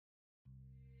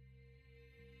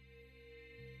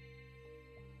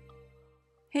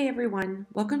Hey everyone,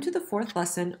 welcome to the fourth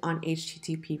lesson on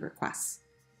HTTP requests.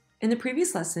 In the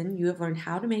previous lesson, you have learned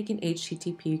how to make an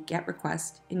HTTP GET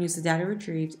request and use the data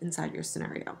retrieved inside your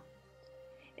scenario.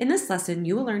 In this lesson,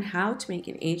 you will learn how to make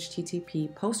an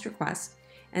HTTP POST request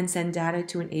and send data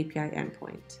to an API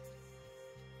endpoint.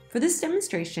 For this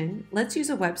demonstration, let's use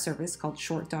a web service called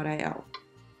short.io.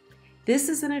 This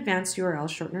is an advanced URL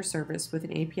shortener service with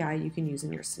an API you can use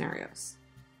in your scenarios.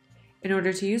 In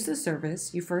order to use this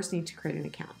service, you first need to create an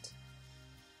account.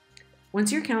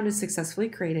 Once your account is successfully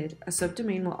created, a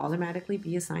subdomain will automatically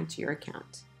be assigned to your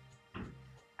account.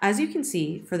 As you can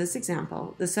see, for this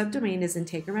example, the subdomain is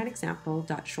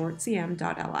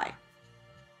integromatexample.shortcm.li.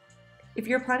 If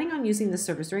you're planning on using this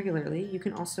service regularly, you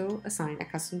can also assign a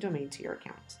custom domain to your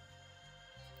account.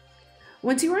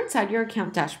 Once you are inside your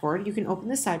account dashboard, you can open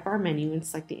the sidebar menu and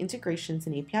select the Integrations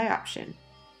and API option.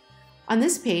 On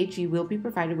this page, you will be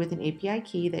provided with an API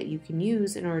key that you can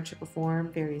use in order to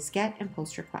perform various GET and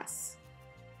POST requests.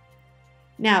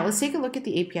 Now, let's take a look at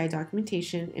the API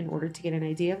documentation in order to get an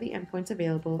idea of the endpoints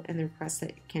available and the requests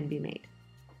that can be made.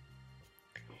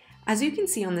 As you can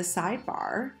see on the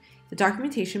sidebar, the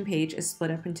documentation page is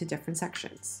split up into different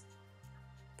sections.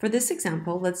 For this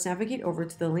example, let's navigate over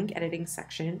to the link editing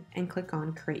section and click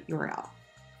on Create URL.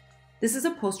 This is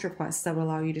a POST request that will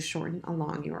allow you to shorten a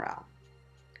long URL.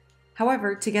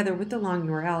 However, together with the long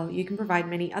URL, you can provide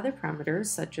many other parameters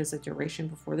such as a duration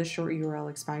before the short URL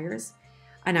expires,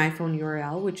 an iPhone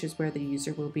URL, which is where the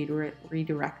user will be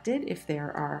redirected if they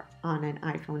are on an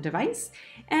iPhone device,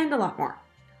 and a lot more.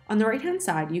 On the right-hand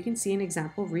side, you can see an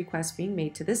example of requests being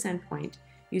made to this endpoint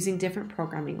using different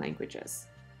programming languages.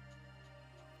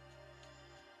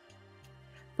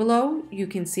 Below, you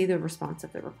can see the response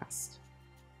of the request.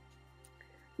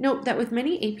 Note that with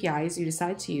many APIs you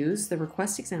decide to use, the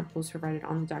request examples provided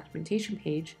on the documentation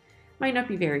page might not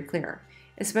be very clear,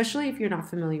 especially if you're not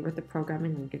familiar with the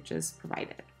programming languages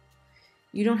provided.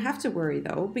 You don't have to worry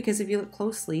though, because if you look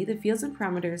closely, the fields and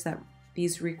parameters that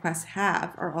these requests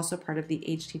have are also part of the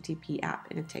HTTP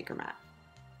app in Integromat.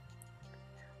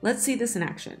 Let's see this in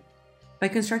action by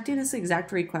constructing this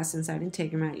exact request inside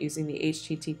Integromat using the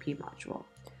HTTP module.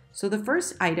 So the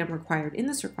first item required in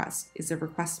this request is a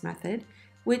request method,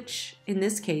 which in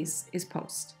this case is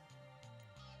POST.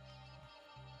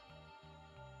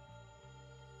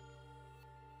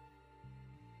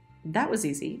 That was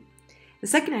easy. The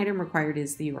second item required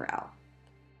is the URL.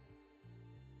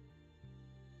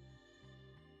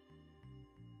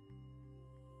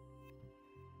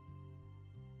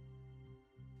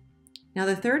 Now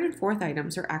the third and fourth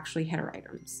items are actually header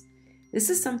items. This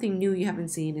is something new you haven't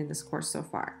seen in this course so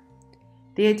far.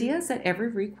 The idea is that every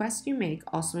request you make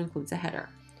also includes a header.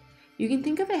 You can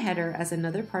think of a header as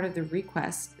another part of the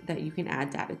request that you can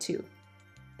add data to.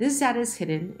 This data is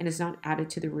hidden and is not added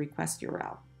to the request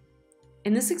URL.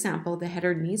 In this example, the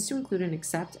header needs to include an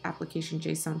accept application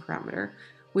JSON parameter,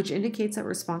 which indicates that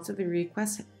response of the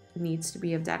request needs to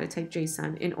be of data type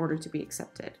JSON in order to be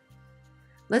accepted.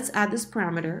 Let's add this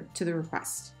parameter to the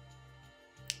request.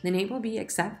 The name will be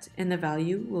accept and the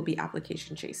value will be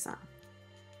application JSON.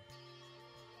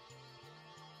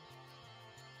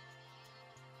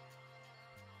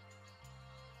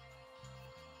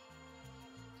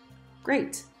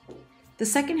 Great. The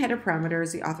second header parameter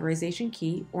is the authorization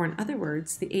key, or in other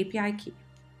words, the API key.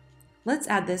 Let's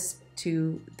add this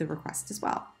to the request as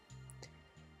well.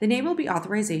 The name will be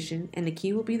authorization and the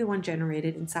key will be the one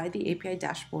generated inside the API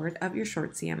dashboard of your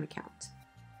ShortCM account.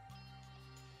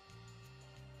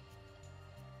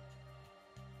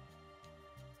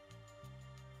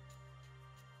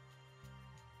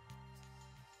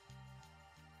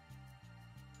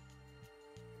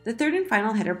 The third and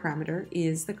final header parameter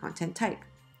is the content type,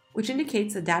 which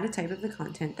indicates the data type of the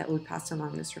content that will be passed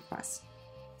along this request.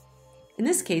 In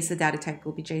this case, the data type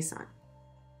will be JSON.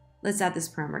 Let's add this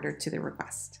parameter to the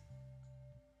request.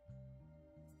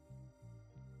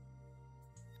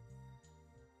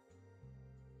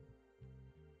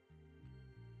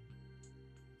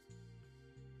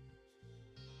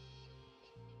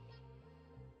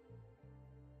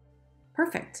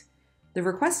 Perfect. The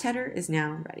request header is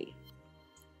now ready.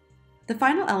 The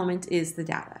final element is the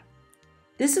data.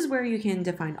 This is where you can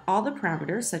define all the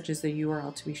parameters such as the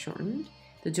URL to be shortened,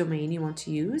 the domain you want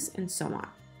to use, and so on.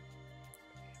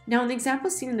 Now in the example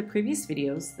seen in the previous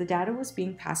videos, the data was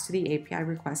being passed to the API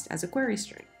request as a query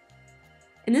string.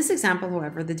 In this example,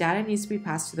 however, the data needs to be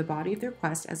passed to the body of the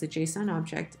request as a JSON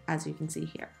object, as you can see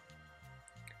here.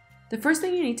 The first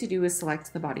thing you need to do is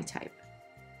select the body type.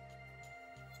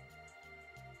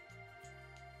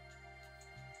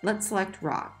 Let's select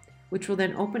raw, which will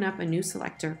then open up a new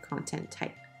selector, content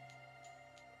type.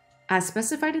 As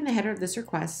specified in the header of this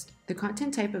request, the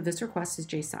content type of this request is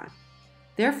JSON.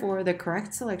 Therefore, the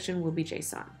correct selection will be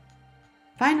JSON.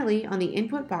 Finally, on the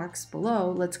input box below,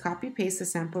 let's copy-paste the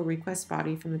sample request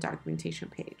body from the documentation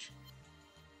page.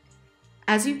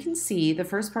 As you can see, the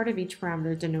first part of each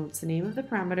parameter denotes the name of the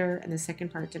parameter and the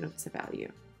second part denotes the value.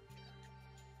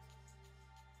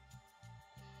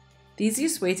 The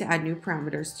easiest way to add new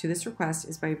parameters to this request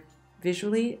is by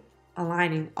visually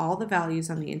aligning all the values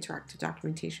on the interactive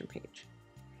documentation page.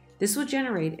 This will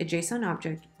generate a JSON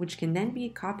object which can then be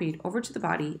copied over to the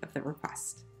body of the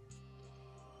request.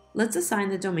 Let's assign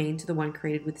the domain to the one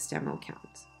created with this demo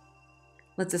account.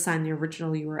 Let's assign the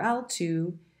original URL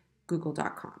to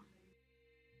google.com.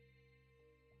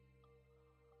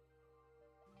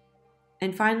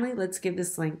 And finally, let's give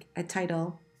this link a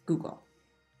title, Google.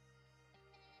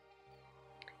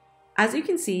 As you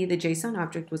can see, the JSON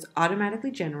object was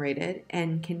automatically generated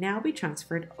and can now be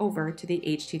transferred over to the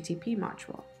HTTP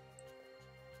module.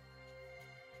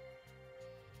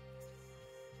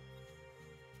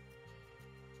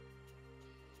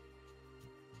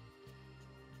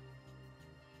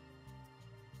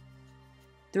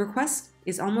 The request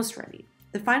is almost ready.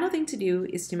 The final thing to do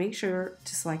is to make sure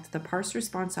to select the parse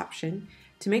response option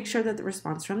to make sure that the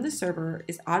response from the server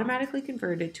is automatically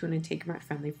converted to an Integromat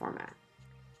friendly format.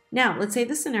 Now, let's save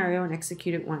the scenario and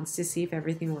execute it once to see if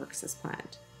everything works as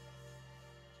planned.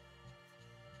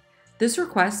 This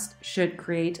request should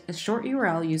create a short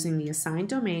URL using the assigned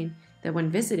domain that when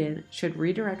visited should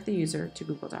redirect the user to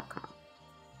google.com.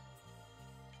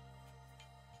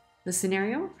 The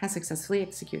scenario has successfully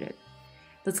executed.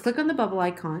 Let's click on the bubble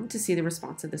icon to see the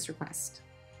response of this request.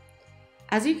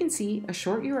 As you can see, a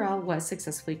short URL was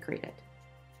successfully created.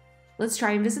 Let's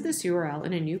try and visit this URL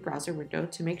in a new browser window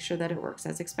to make sure that it works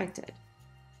as expected.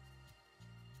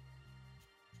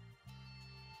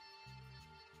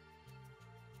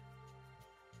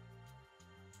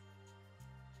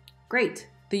 Great!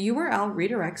 The URL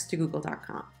redirects to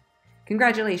google.com.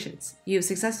 Congratulations! You have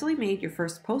successfully made your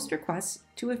first post request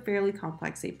to a fairly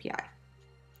complex API.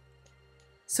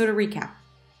 So to recap,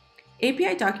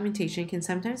 API documentation can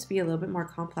sometimes be a little bit more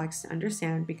complex to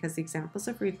understand because the examples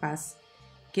of requests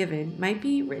given might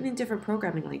be written in different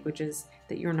programming languages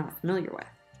that you're not familiar with.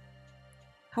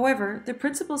 However, the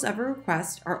principles of a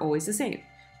request are always the same,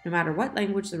 no matter what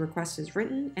language the request is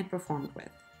written and performed with.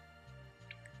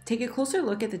 Take a closer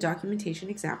look at the documentation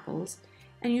examples,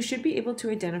 and you should be able to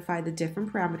identify the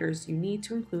different parameters you need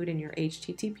to include in your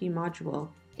HTTP module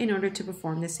in order to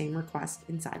perform the same request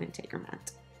inside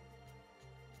Integromat.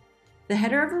 The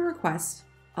header of a request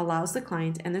allows the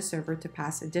client and the server to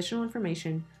pass additional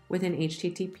information with an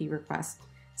HTTP request,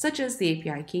 such as the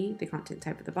API key, the content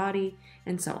type of the body,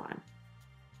 and so on.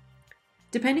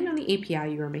 Depending on the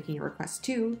API you are making a request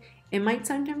to, it might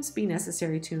sometimes be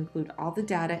necessary to include all the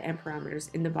data and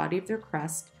parameters in the body of the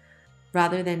request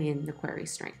rather than in the query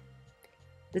string.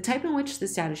 The type in which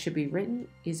this data should be written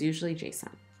is usually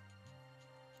JSON.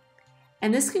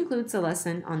 And this concludes the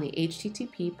lesson on the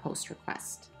HTTP post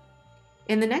request.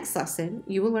 In the next lesson,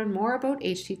 you will learn more about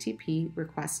HTTP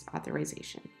request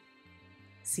authorization.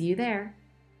 See you there.